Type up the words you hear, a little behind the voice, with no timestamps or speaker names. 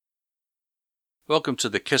Welcome to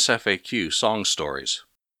the KISS FAQ Song Stories.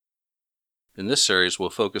 In this series, we'll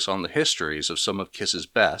focus on the histories of some of KISS's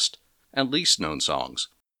best and least known songs.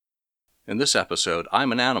 In this episode,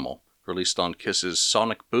 I'm an Animal, released on KISS's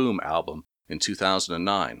Sonic Boom album in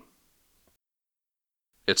 2009.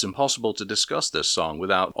 It's impossible to discuss this song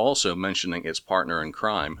without also mentioning its partner in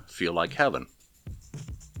crime, Feel Like Heaven.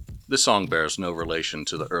 This song bears no relation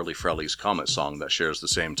to the early Frellies Comet song that shares the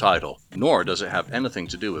same title, nor does it have anything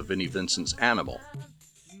to do with Vinnie Vincent's Animal.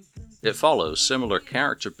 It follows similar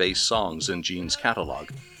character-based songs in Gene's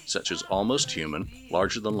catalog, such as Almost Human,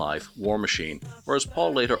 Larger Than Life, War Machine, or as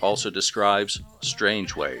Paul later also describes,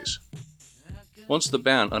 Strange Ways. Once the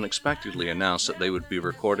band unexpectedly announced that they would be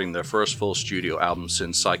recording their first full studio album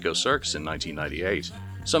since Psycho Circus in 1998,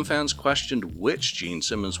 some fans questioned which Gene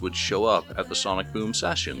Simmons would show up at the Sonic Boom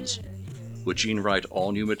sessions. Would Gene write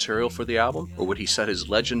all new material for the album, or would he set his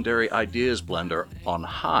legendary ideas blender on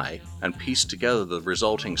high and piece together the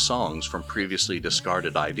resulting songs from previously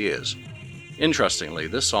discarded ideas? Interestingly,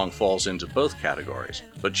 this song falls into both categories,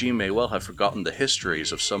 but Gene may well have forgotten the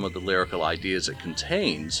histories of some of the lyrical ideas it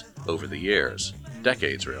contains over the years.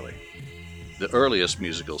 Decades, really. The earliest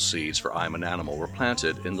musical seeds for I'm an Animal were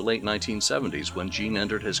planted in the late 1970s when Gene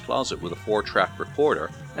entered his closet with a 4-track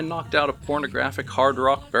recorder and knocked out a pornographic hard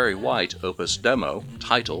rock Barry White opus demo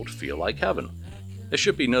titled Feel Like Heaven. It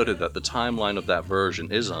should be noted that the timeline of that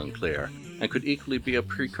version is unclear and could equally be a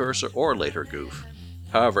precursor or later goof.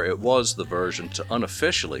 However, it was the version to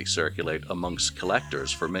unofficially circulate amongst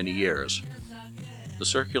collectors for many years. The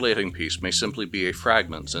circulating piece may simply be a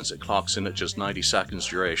fragment since it clocks in at just 90 seconds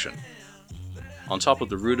duration. On top of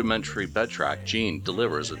the rudimentary bed track, Gene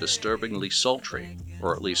delivers a disturbingly sultry,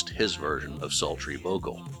 or at least his version of sultry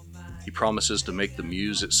vocal. He promises to make the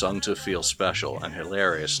muse it sung to feel special, and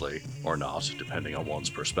hilariously, or not, depending on one's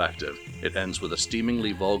perspective, it ends with a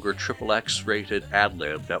steamingly vulgar XXX rated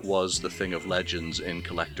ad-lib that was the thing of legends in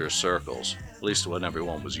collectors' circles, at least when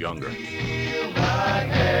everyone was younger.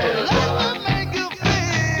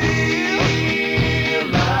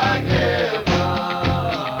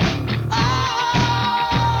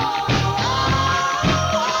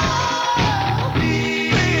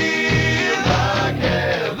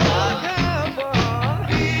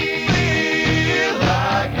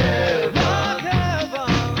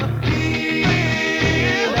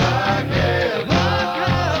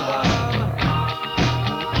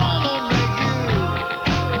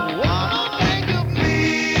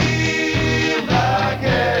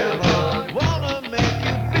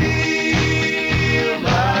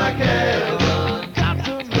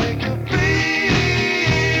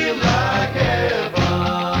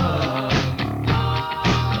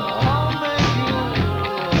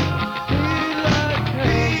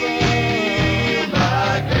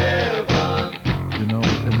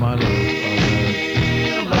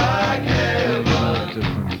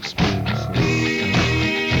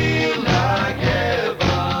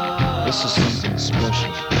 This is something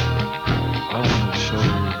special. I want to show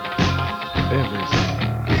you everything.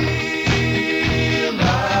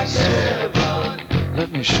 So, let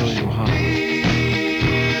me show you how.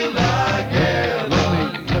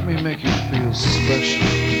 Let me make you feel special.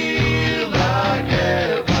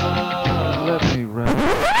 Let me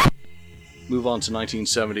rap. Move on to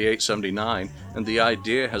 1978-79, and the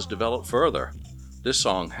idea has developed further. This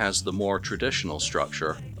song has the more traditional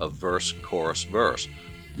structure of verse, chorus, verse.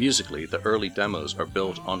 Musically, the early demos are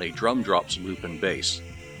built on a drum drops loop and bass.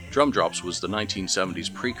 Drum drops was the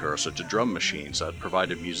 1970s precursor to drum machines that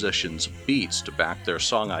provided musicians beats to back their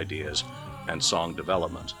song ideas and song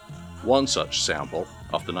development. One such sample,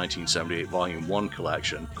 off the 1978 Volume 1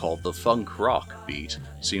 collection, called the Funk Rock beat,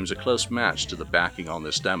 seems a close match to the backing on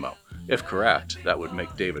this demo. If correct, that would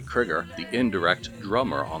make David Krieger the indirect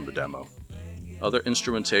drummer on the demo. Other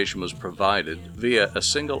instrumentation was provided via a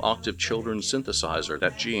single-octave children's synthesizer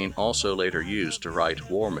that Gene also later used to write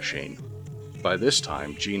War Machine. By this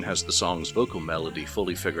time, Gene has the song's vocal melody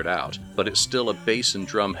fully figured out, but it's still a bass and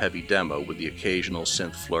drum heavy demo with the occasional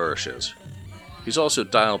synth flourishes. He's also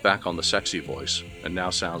dialed back on the sexy voice, and now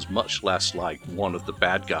sounds much less like one of the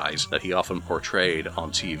bad guys that he often portrayed on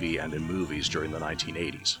TV and in movies during the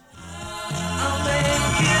 1980s.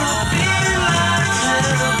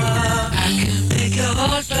 Your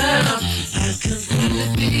heart burn up, I can feel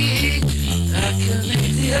it beat. I can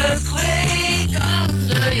make the earthquake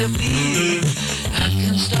under your feet. I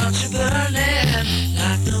can start you burning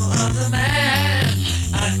like no other man.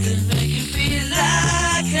 I can make you feel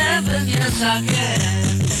like heaven, yes I can.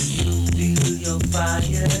 Feel your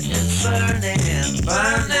fire is burning,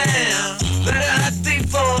 burning. But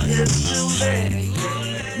before it's too late.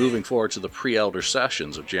 Moving forward to the pre-Elder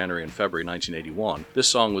sessions of January and February 1981, this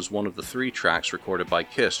song was one of the 3 tracks recorded by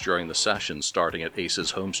Kiss during the sessions starting at Ace's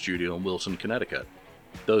home studio in Wilton, Connecticut.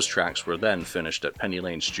 Those tracks were then finished at Penny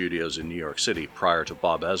Lane Studios in New York City prior to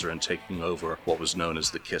Bob Ezrin taking over what was known as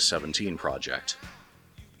the Kiss 17 project.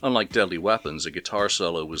 Unlike Deadly Weapons, a guitar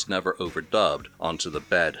solo was never overdubbed onto the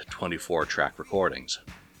Bed 24-track recordings.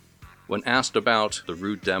 When asked about the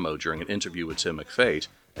Rude demo during an interview with Tim McFate,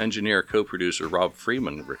 engineer-co-producer Rob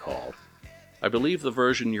Freeman recalled, "I believe the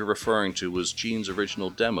version you're referring to was Gene's original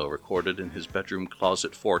demo recorded in his bedroom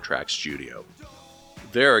closet 4-track studio."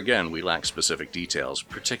 There again, we lack specific details,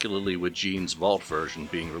 particularly with Gene's Vault version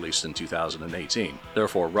being released in 2018.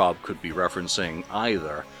 Therefore, Rob could be referencing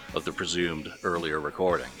either of the presumed earlier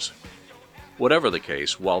recordings. Whatever the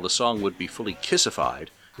case, while the song would be fully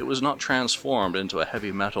Kissified, it was not transformed into a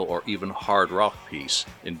heavy metal or even hard rock piece,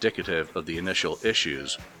 indicative of the initial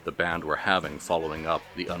issues the band were having following up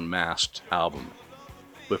the Unmasked album.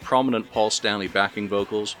 With prominent Paul Stanley backing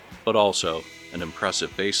vocals, but also an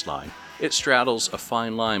impressive bass line, it straddles a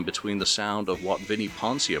fine line between the sound of what Vinnie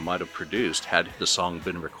Poncia might have produced had the song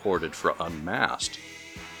been recorded for Unmasked.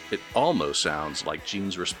 It almost sounds like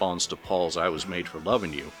Gene's response to Paul's I Was Made for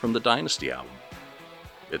Loving You from the Dynasty album.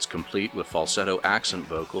 It's complete with falsetto accent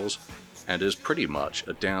vocals and is pretty much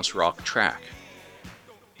a dance rock track.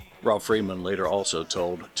 Rob Freeman later also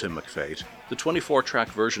told Tim McFate, "The 24-track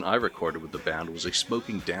version I recorded with the band was a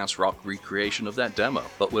smoking dance rock recreation of that demo,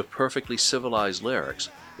 but with perfectly civilized lyrics.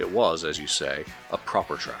 It was, as you say, a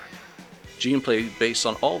proper track. Gene played bass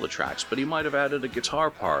on all the tracks, but he might have added a guitar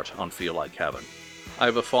part on Feel Like Heaven. I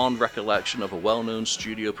have a fond recollection of a well-known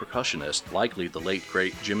studio percussionist, likely the late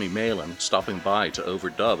great Jimmy Malin, stopping by to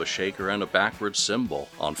overdub a shaker and a backwards cymbal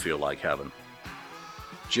on Feel Like Heaven."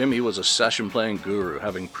 Jimmy was a session-playing guru,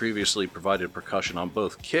 having previously provided percussion on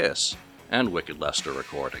both Kiss and Wicked Lester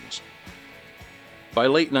recordings. By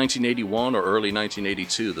late 1981 or early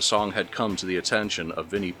 1982, the song had come to the attention of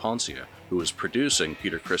Vinnie Poncia, who was producing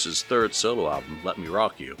Peter Criss's 3rd solo album, Let Me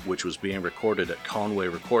Rock You, which was being recorded at Conway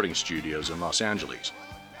Recording Studios in Los Angeles.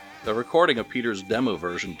 The recording of Peter's demo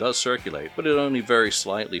version does circulate, but it only varies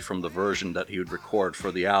slightly from the version that he would record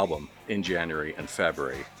for the album in January and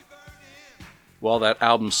February. While that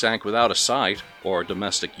album sank without a sight, or a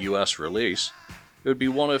domestic US release, it would be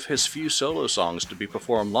one of his few solo songs to be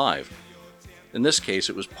performed live. In this case,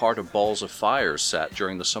 it was part of Balls of Fire's set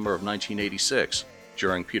during the summer of 1986,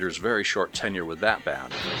 during Peter's very short tenure with that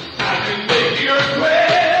band.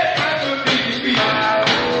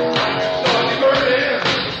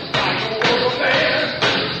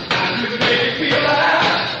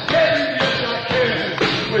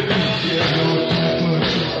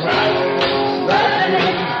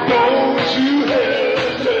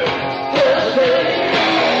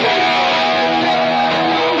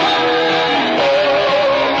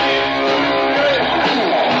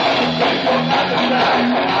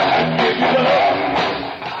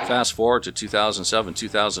 Fast forward to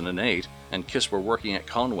 2007-2008, and Kiss were working at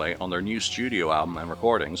Conway on their new studio album and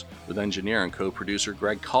recordings with engineer and co-producer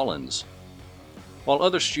Greg Collins. While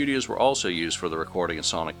other studios were also used for the recording of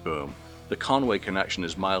Sonic Boom, the Conway connection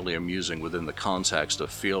is mildly amusing within the context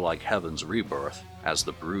of Feel Like Heaven's rebirth as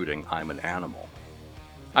the brooding I'm an Animal.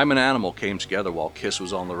 I'm an Animal came together while Kiss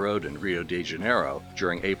was on the road in Rio de Janeiro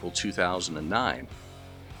during April 2009.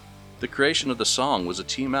 The creation of the song was a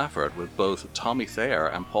team effort with both Tommy Thayer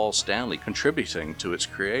and Paul Stanley contributing to its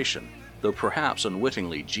creation, though perhaps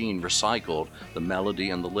unwittingly Gene recycled the melody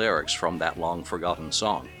and the lyrics from that long-forgotten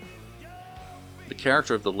song. The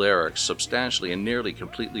character of the lyrics substantially and nearly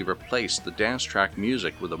completely replaced the dance track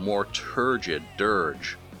music with a more turgid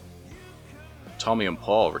dirge. Tommy and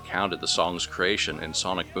Paul recounted the song's creation in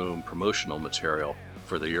Sonic Boom promotional material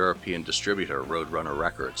for the European distributor Roadrunner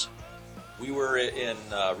Records. We were in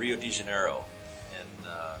Rio de Janeiro in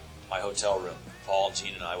my hotel room, Paul,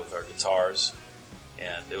 Gene, and I with our guitars.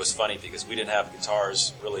 And it was funny because we didn't have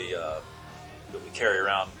guitars really that we carry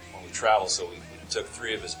around when we travel, so we took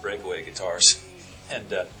 3 of his breakaway guitars and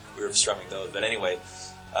we were strumming those. But anyway,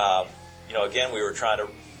 again, we were trying to,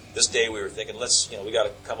 this day we were thinking, we got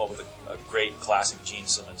to come up with a great classic Gene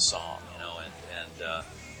Simmons song,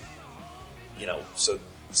 so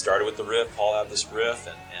started with the riff. Paul had this riff,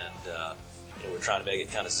 and we're trying to make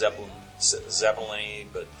it kind of Zeppelin-y,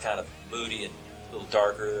 but kind of moody and a little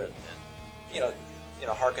darker, and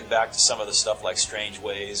harken back to some of the stuff like Strange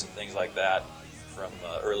Ways and things like that from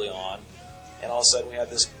early on. And all of a sudden we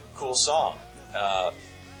had this cool song.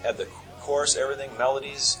 Had the chorus, everything,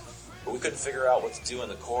 melodies, but we couldn't figure out what to do in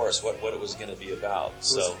the chorus, what it was going to be about.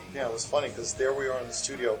 It was funny because there we are in the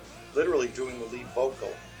studio, literally doing the lead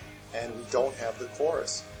vocal, and we don't have the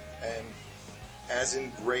chorus. And as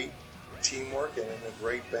in great teamwork and in a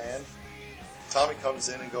great band, Tommy comes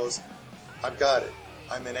in and goes, I've got it.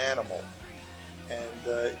 I'm an animal.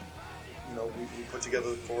 And, we put together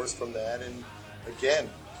the chorus from that. And again,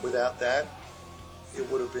 without that, it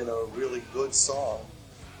would have been a really good song,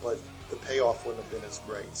 but the payoff wouldn't have been as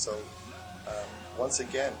great. So, once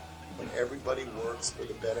again, when everybody works for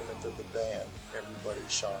the betterment of the band, everybody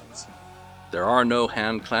shines. There are no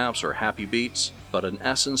hand claps or happy beats, but an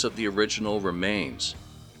essence of the original remains.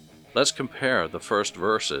 Let's compare the first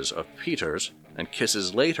verses of Peter's and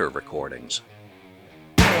Kiss's later recordings.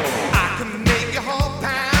 I can make your heart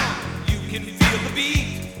pound, you can feel the beat.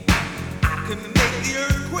 I can make the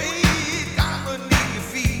earthquake underneath your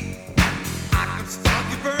feet. I can stop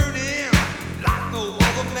you burning like no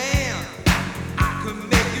other man. I can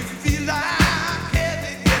make you feel like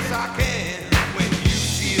heaven, yes I can. When you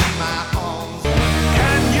feel my arms,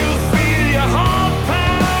 can you feel your heart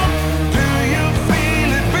pound? Do you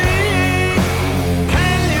feel it beat?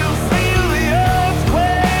 Can you feel the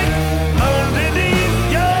earthquake underneath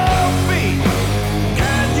your feet?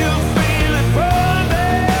 Can you feel it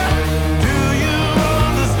burning? Do you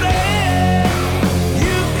understand?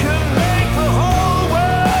 You can make the whole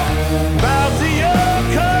world bow to your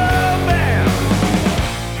command.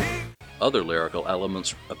 Other lyrical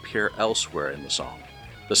elements appear elsewhere in the song.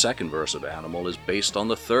 The second verse of Animal is based on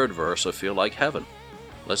the third verse of Feel Like Heaven.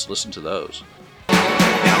 Let's listen to those. Now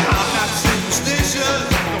I'm not superstitious,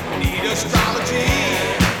 don't need astrology,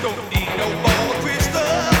 don't need no ball of crystal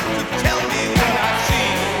to tell me what I see,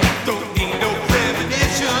 don't need no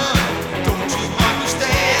premonition, don't you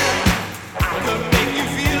understand? I can make you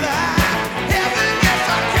feel like heaven, yes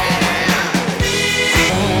I can.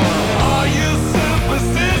 Are you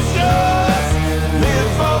superstitious?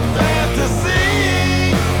 Live for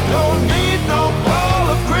fantasy, don't need no ball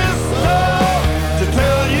of crystal to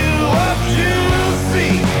tell you what you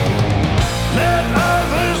see. Let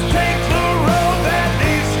others take the road that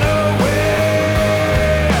leads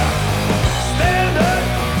nowhere. Stand up,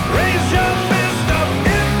 raise your fist up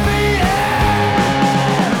in the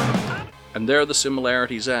air. And there the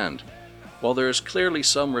similarities end. While there is clearly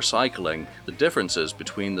some recycling, the differences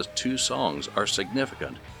between the two songs are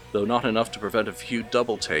significant, though not enough to prevent a few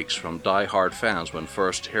double takes from die-hard fans when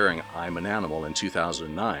first hearing I'm an Animal in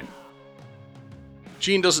 2009.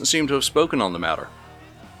 Gene doesn't seem to have spoken on the matter,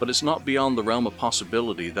 but it's not beyond the realm of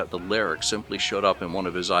possibility that the lyrics simply showed up in one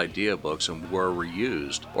of his idea books and were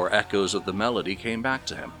reused, or echoes of the melody came back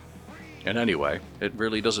to him. And anyway, it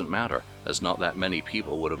really doesn't matter, as not that many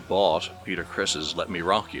people would have bought Peter Criss's Let Me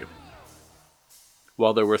Rock You.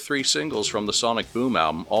 While there were 3 singles from the Sonic Boom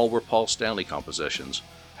album, all were Paul Stanley compositions.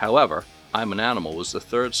 However, I'm an Animal was the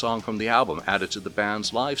third song from the album added to the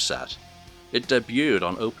band's live set. It debuted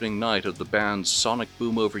on opening night of the band's Sonic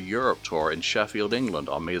Boom Over Europe tour in Sheffield, England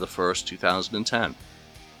on May 1st, 2010.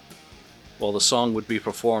 While the song would be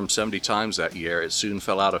performed 70 times that year, it soon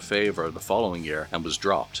fell out of favor the following year and was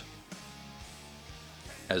dropped.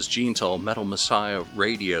 As Gene told Metal Messiah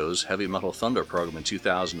Radio's Heavy Metal Thunder program in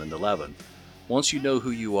 2011, once you know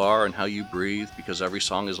who you are and how you breathe, because every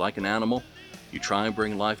song is like an animal, you try and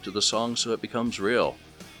bring life to the song so it becomes real.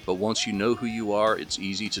 But once you know who you are, it's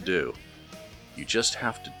easy to do. You just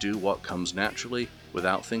have to do what comes naturally,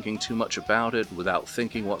 without thinking too much about it, without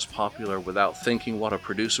thinking what's popular, without thinking what a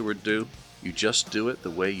producer would do. You just do it the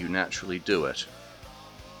way you naturally do it.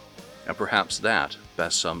 And perhaps that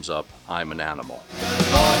best sums up I'm an Animal.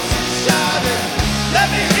 Let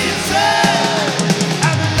me hear you say